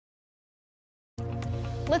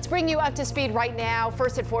Let's bring you up to speed right now.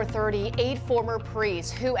 First at 4:30, 8 former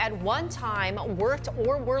priests who at one time worked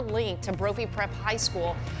or were linked to Brophy Prep High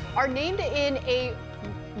School are named in a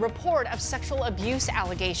report of sexual abuse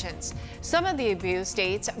allegations. Some of the abuse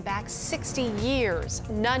dates back 60 years.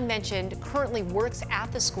 None mentioned currently works at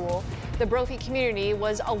the school. The Brophy community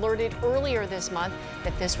was alerted earlier this month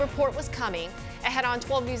that this report was coming. Ahead on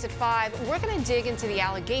 12 News at 5, we're going to dig into the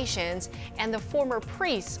allegations and the former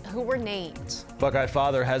priests who were named. Buckeye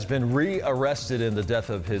father has been re-arrested in the death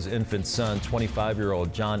of his infant son.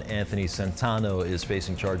 25-year-old John Anthony Centano is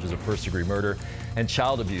facing charges of first-degree murder and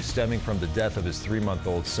child abuse stemming from the death of his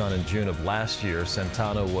 3-month-old son in June of last year.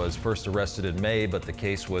 Centano was first arrested in May, but the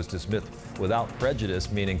case was dismissed without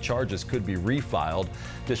prejudice, meaning charges could be refiled.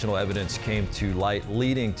 Additional evidence came to light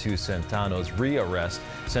leading to Centano's re-arrest.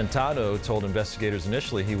 Centano told investigators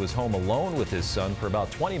initially he was home alone with his son for about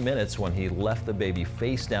 20 minutes when he left the baby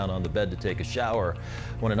face down on the bed to take a shower.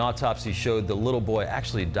 When an autopsy showed the little boy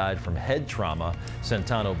actually died from head trauma,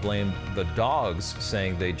 Centano blamed the dogs,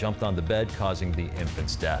 saying they jumped on the bed, causing the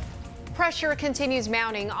infant's death. Pressure continues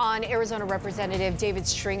mounting on Arizona Representative David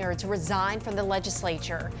Stringer to resign from the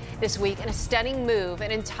legislature. This week, in a stunning move,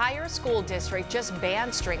 an entire school district just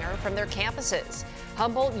banned Stringer from their campuses.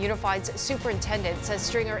 Humboldt Unified's superintendent says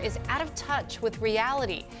Stringer is out of touch with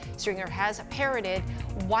reality. Stringer has parroted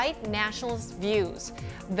white nationalist views.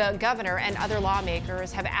 The governor and other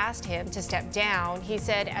lawmakers have asked him to step down. He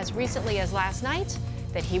said as recently as last night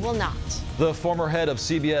that he will not. The former head of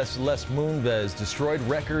CBS, Les Moonves, destroyed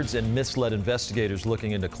records and misled investigators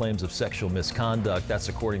looking into claims of sexual misconduct. That's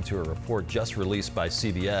according to a report just released by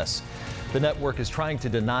CBS. The network is trying to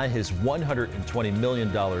deny his $120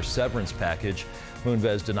 million severance package.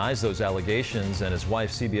 Moonves denies those allegations, and his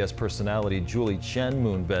wife, CBS personality Julie Chen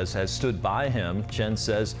Moonves, has stood by him. Chen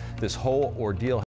says this whole ordeal